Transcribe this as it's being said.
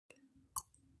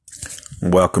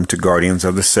Welcome to Guardians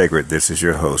of the Sacred. This is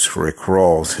your host, Rick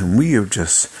Rawls, and we are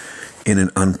just in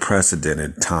an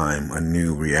unprecedented time.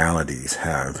 New realities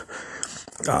have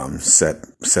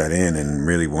set in, and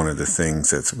really one of the things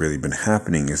that's really been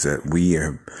happening is that we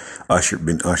have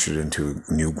been ushered into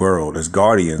a new world. As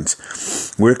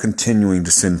guardians, we're continuing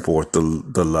to send forth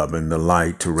the love and the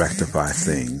light to rectify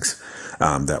things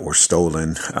that were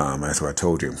stolen. As I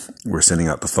told you, we're sending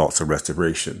out the thoughts of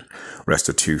restoration,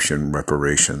 restitution,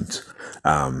 reparations,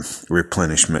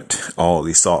 replenishment, all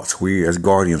these thoughts. We as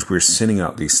guardians, we're sending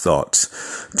out these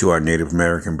thoughts to our Native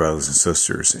American brothers and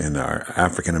sisters, and our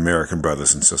African American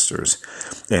brothers and sisters,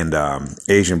 and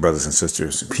Asian brothers and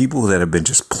sisters, people that have been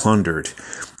just plundered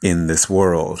in this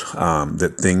world,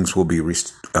 that things will be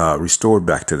restored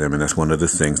back to them. And that's one of the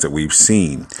things that we've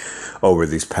seen over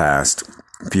these past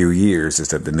few years, is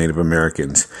that the Native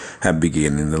Americans have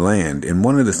begun in the land. And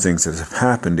one of the things that have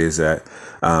happened is that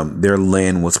their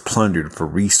land was plundered for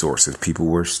resources. People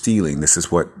were stealing. This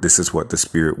is what the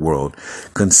spirit world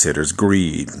considers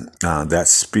greed. That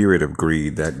spirit of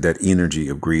greed, that energy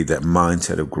of greed, that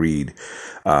mindset of greed,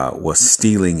 was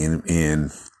stealing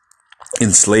and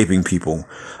enslaving people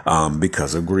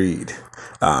because of greed.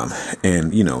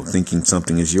 And thinking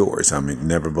something is yours. It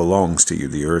never belongs to you.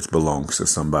 The earth belongs to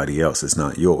somebody else. It's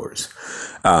not yours.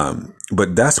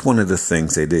 But that's one of the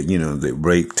things they did. They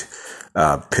raped,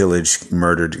 pillaged,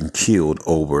 murdered, and killed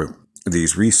over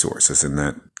these resources, and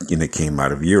that it came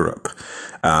out of Europe.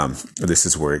 This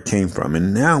is where it came from,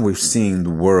 and now we've seen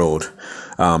the world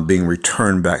being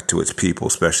returned back to its people,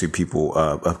 especially people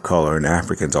of color and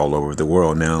Africans all over the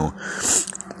world now.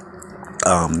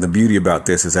 The beauty about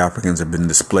this is Africans have been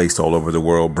displaced all over the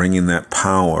world, bringing that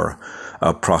power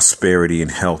of prosperity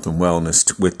and health and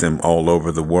wellness with them all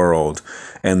over the world.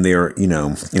 And they're,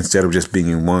 instead of just being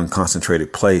in one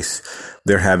concentrated place,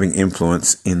 they're having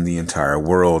influence in the entire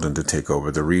world and to take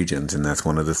over the regions. And that's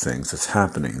one of the things that's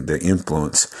happening. The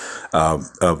influence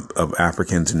of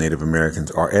Africans and Native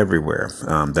Americans are everywhere.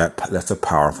 That's a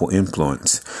powerful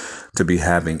influence. To be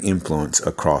having influence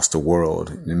across the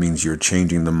world. It means you're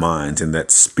changing the minds, and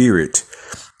that spirit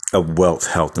of wealth,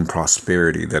 health, and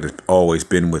prosperity that has always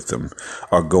been with them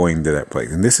are going to that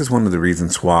place. And this is one of the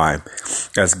reasons why,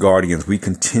 as guardians, we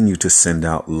continue to send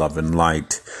out love and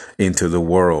light into the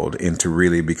world,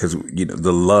 because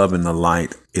the love and the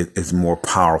light is more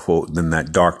powerful than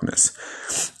that darkness.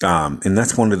 And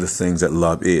that's one of the things that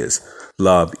love is.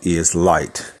 Love is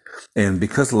light. And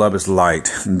because love is light,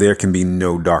 there can be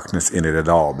no darkness in it at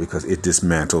all, because it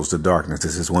dismantles the darkness.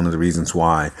 This is one of the reasons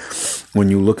why when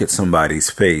you look at somebody's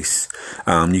face,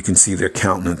 you can see their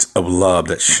countenance of love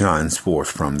that shines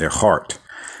forth from their heart.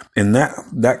 And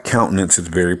that countenance is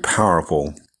very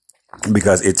powerful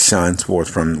because it shines forth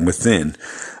from within.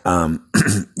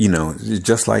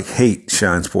 Just like hate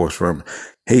shines forth from,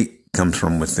 hate comes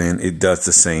from within. It does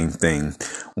the same thing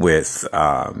with,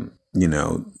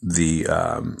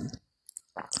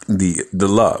 the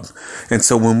love. And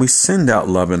so when we send out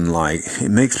love and light, it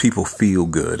makes people feel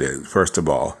good, first of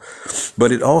all,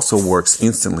 but it also works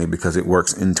instantly because it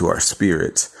works into our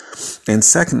spirits. And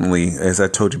secondly, as I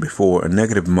told you before, a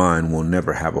negative mind will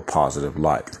never have a positive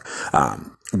life.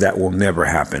 That will never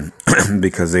happen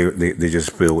because they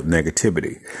just feel with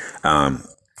negativity.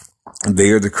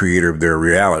 They are the creator of their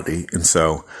reality. And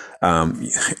so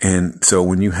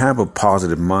when you have a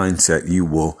positive mindset, you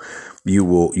will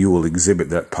exhibit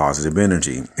that positive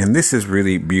energy. And this is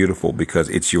really beautiful because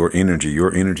it's your energy.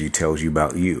 Your energy tells you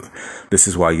about you. This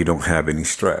is why you don't have any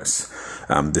stress.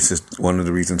 This is one of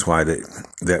the reasons why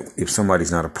that if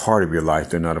somebody's not a part of your life,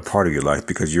 they're not a part of your life,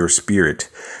 because your spirit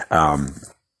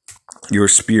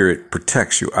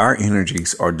protects you. Our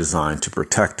energies are designed to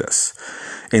protect us.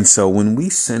 And so when we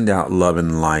send out love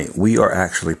and light, we are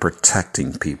actually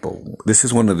protecting people. This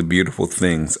is one of the beautiful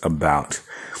things about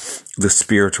the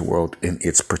spiritual world and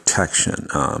its protection.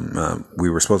 We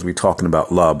were supposed to be talking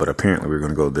about love, but apparently we're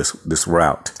going to go this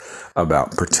route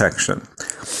about protection.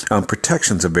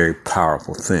 Protection's a very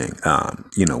powerful thing.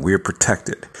 We're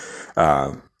protected.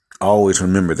 Always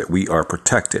remember that we are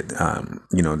protected.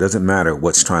 It doesn't matter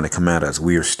what's trying to come at us.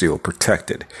 We are still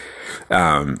protected.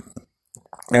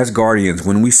 As guardians,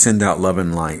 when we send out love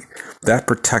and light, that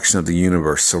protection of the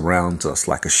universe surrounds us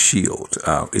like a shield.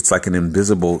 It's like an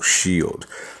invisible shield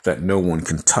that no one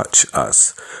can touch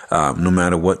us. No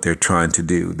matter what they're trying to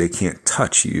do, they can't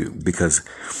touch you because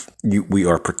we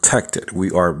are protected.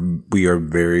 We are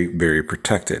very, very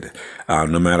protected.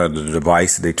 No matter the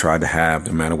device they try to have,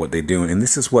 no matter what they're doing. And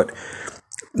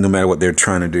no matter what they're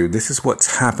trying to do, this is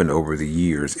what's happened over the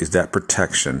years, is that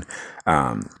protection,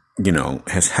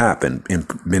 has happened and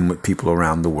been with people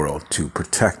around the world to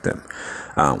protect them.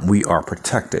 We are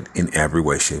protected in every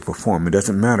way, shape, or form. It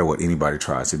doesn't matter what anybody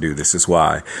tries to do. This is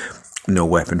why no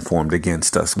weapon formed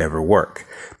against us will ever work,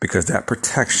 because that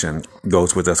protection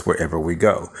goes with us wherever we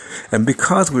go. And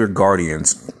because we're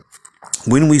guardians,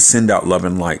 when we send out love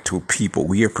and light to people,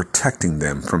 we are protecting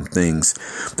them from things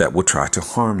that will try to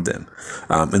harm them.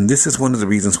 And this is one of the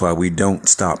reasons why we don't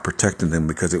stop protecting them,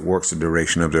 because it works the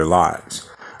duration of their lives.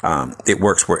 It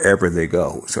works wherever they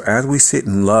go. So as we sit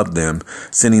and love them,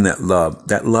 sending that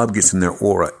love gets in their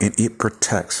aura and it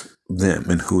protects them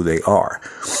and who they are.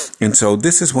 And so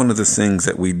this is one of the things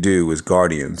that we do as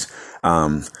guardians.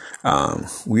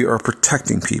 We are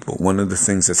protecting people. One of the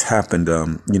things that's happened,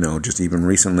 just even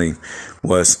recently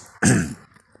was,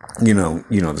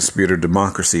 the spirit of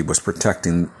democracy was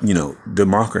protecting,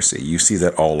 democracy. You see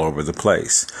that all over the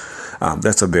place.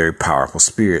 That's a very powerful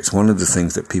spirit. It's one of the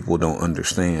things that people don't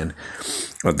understand.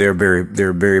 They're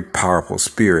very powerful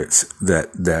spirits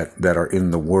that are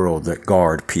in the world, that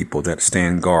guard people, that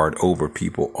stand guard over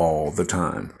people all the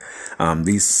time.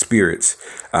 These spirits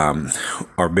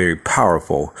are very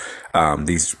powerful. And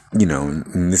this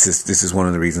is one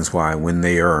of the reasons why when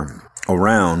they are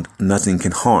around, nothing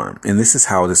can harm. And this is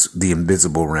how the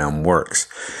invisible realm works.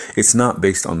 It's not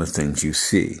based on the things you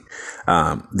see.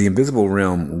 The invisible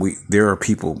realm, there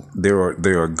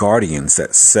are guardians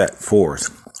that set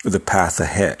forth the path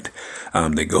ahead.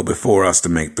 They go before us to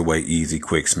make the way easy,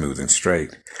 quick, smooth, and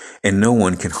straight. And no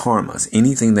one can harm us.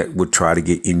 Anything that would try to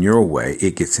get in your way,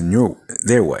 it gets in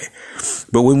their way.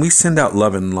 But when we send out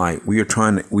love and light,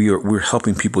 we're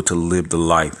helping people to live the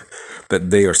life that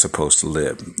they are supposed to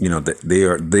live.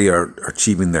 That they are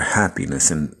achieving their happiness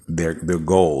and their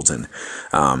goals. And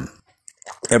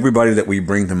everybody that we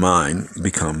bring to mind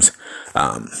becomes,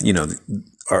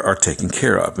 are taken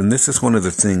care of. And this is one of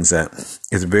the things that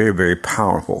is very, very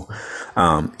powerful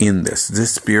in this.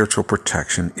 This spiritual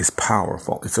protection is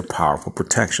powerful. It's a powerful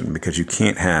protection because you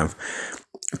can't have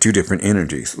two different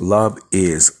energies. Love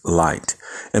is light.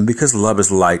 And because love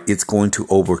is light, it's going to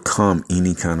overcome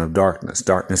any kind of darkness.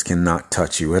 Darkness cannot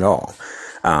touch you at all.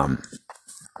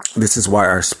 This is why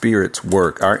our spirits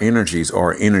work. Our energies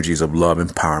are energies of love,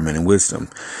 empowerment, and wisdom.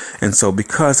 And so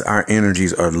because our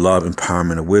energies are love,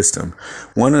 empowerment, and wisdom,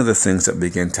 one of the things that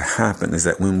begin to happen is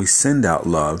that when we send out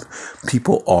love,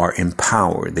 people are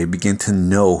empowered. They begin to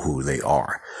know who they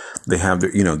are. They have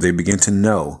they begin to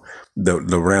know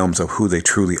the realms of who they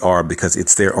truly are, because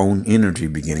it's their own energy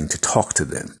beginning to talk to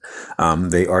them.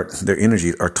 Their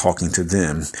energies are talking to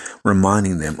them,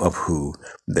 reminding them of who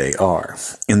they are.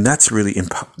 And that's really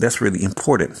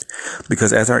important,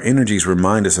 because as our energies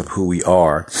remind us of who we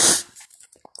are,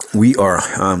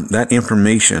 that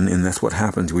information, and that's what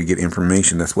happens. We get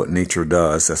information. That's what nature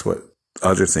does. That's what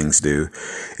other things do,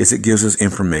 is it gives us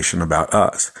information about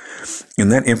us. And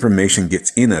that information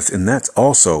gets in us, and that's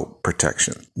also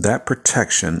protection. That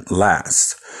protection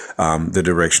lasts the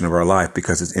duration of our life,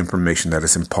 because it's information that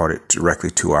is imparted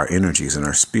directly to our energies and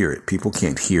our spirit. People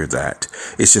can't hear that.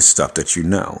 It's just stuff that you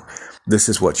know. This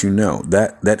is what you know.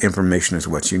 That information is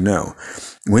what you know.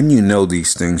 When you know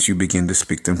these things, you begin to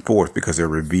speak them forth, because they're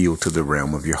revealed to the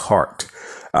realm of your heart.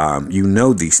 You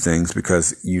know these things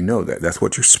because you know that. That's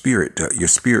what your spirit does. Your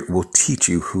spirit will teach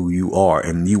you who you are,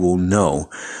 and you will know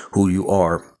who you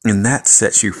are. And that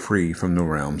sets you free from the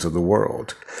realms of the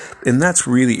world. And that's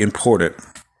really important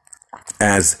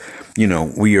as,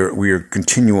 we are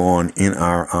continue on in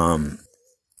our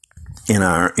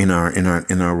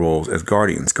roles as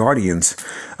guardians. Guardians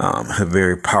have a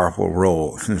very powerful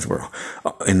role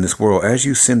in this world. As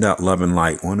you send out love and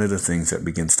light, one of the things that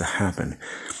begins to happen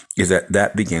is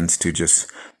that begins to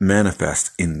just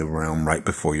manifest in the realm right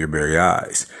before your very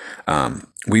eyes.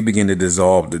 We begin to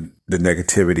dissolve the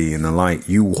negativity in the light.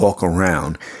 You walk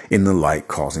around in the light,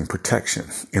 causing protection,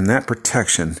 and that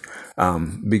protection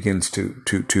begins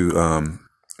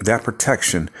that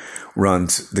protection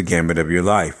runs the gamut of your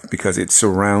life, because it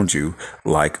surrounds you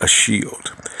like a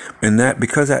shield. And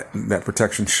because that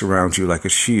protection surrounds you like a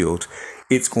shield,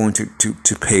 it's going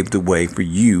to pave the way for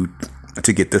you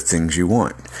to get the things you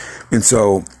want. And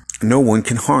so no one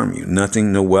can harm you.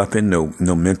 Nothing, no weapon,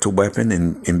 no mental weapon.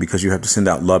 And because you have to send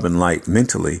out love and light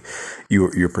mentally,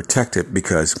 you're protected,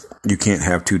 because you can't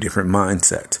have two different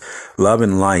mindsets. Love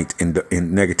and light and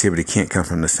negativity can't come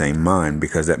from the same mind,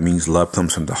 because that means love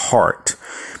comes from the heart.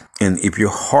 And if your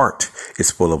heart is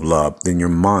full of love, then your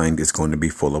mind is going to be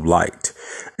full of light.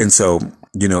 And so,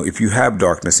 if you have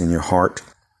darkness in your heart,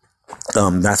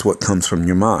 That's what comes from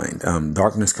your mind.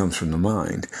 Darkness comes from the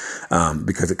mind,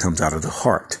 because it comes out of the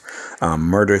heart.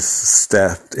 Murder,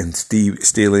 theft, and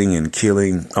stealing and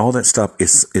killing, all that stuff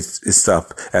is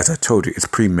stuff, as I told you, it's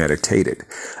premeditated.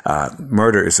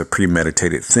 Murder is a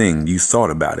premeditated thing. You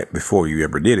thought about it before you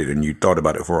ever did it, and you thought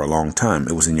about it for a long time.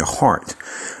 It was in your heart,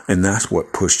 and that's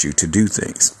what pushed you to do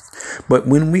things. But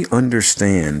when we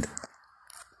understand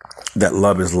that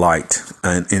love is light,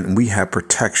 and we have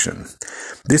protection.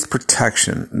 This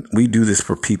protection, we do this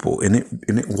for people, and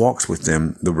it walks with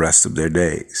them the rest of their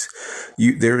days.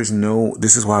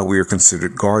 This is why we are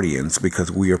considered guardians,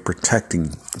 because we are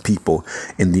protecting people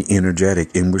in the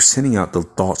energetic, and we're sending out the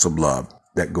thoughts of love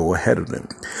that go ahead of them.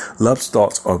 Love's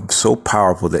thoughts are so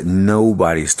powerful that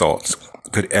nobody's thoughts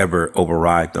could ever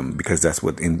override them, because that's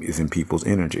what is in people's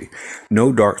energy.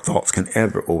 No dark thoughts can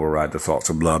ever override the thoughts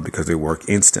of love, because they work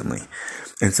instantly.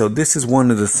 And so this is one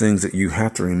of the things that you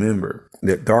have to remember,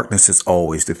 that darkness is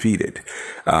always defeated,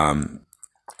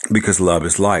 because love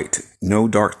is light. No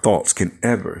dark thoughts can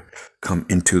ever come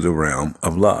into the realm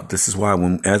of love. This is why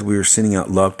as we are sending out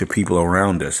love to people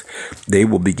around us, they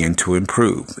will begin to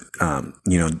improve.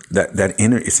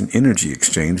 It's an energy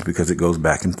exchange, because it goes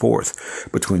back and forth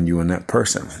between you and that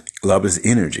person. Love is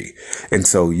energy. And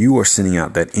so you are sending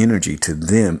out that energy to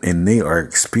them, and they are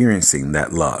experiencing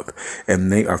that love,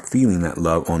 and they are feeling that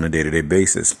love on a day-to-day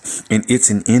basis. And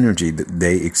it's an energy that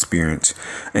they experience,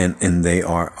 and they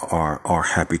are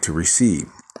happy to receive.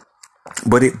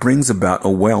 But it brings about a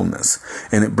wellness,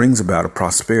 and it brings about a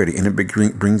prosperity, and it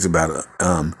brings about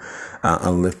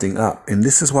a lifting up. And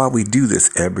this is why we do this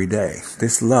every day.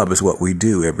 This love is what we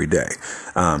do every day.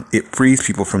 It frees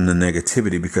people from the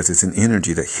negativity, because it's an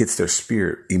energy that hits their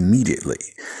spirit immediately.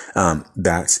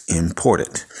 That's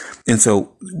important. And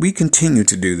so we continue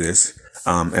to do this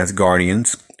as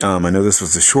guardians. I know this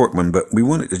was a short one, but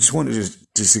I just wanted to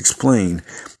just explain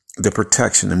the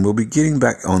protection, and we'll be getting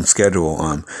back on schedule.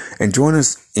 And join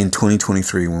us in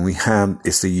 2023 when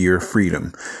it's the year of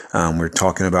freedom. We're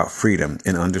talking about freedom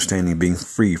and understanding being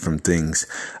free from things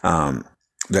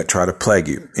that try to plague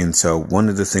you. And so one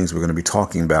of the things we're going to be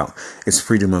talking about is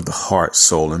freedom of the heart,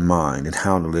 soul, and mind, and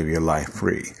how to live your life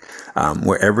free.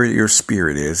 Wherever your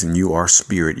spirit is, and you are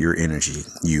spirit, your energy,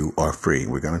 you are free.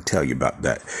 We're going to tell you about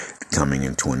that coming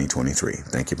in 2023.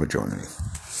 Thank you for joining me.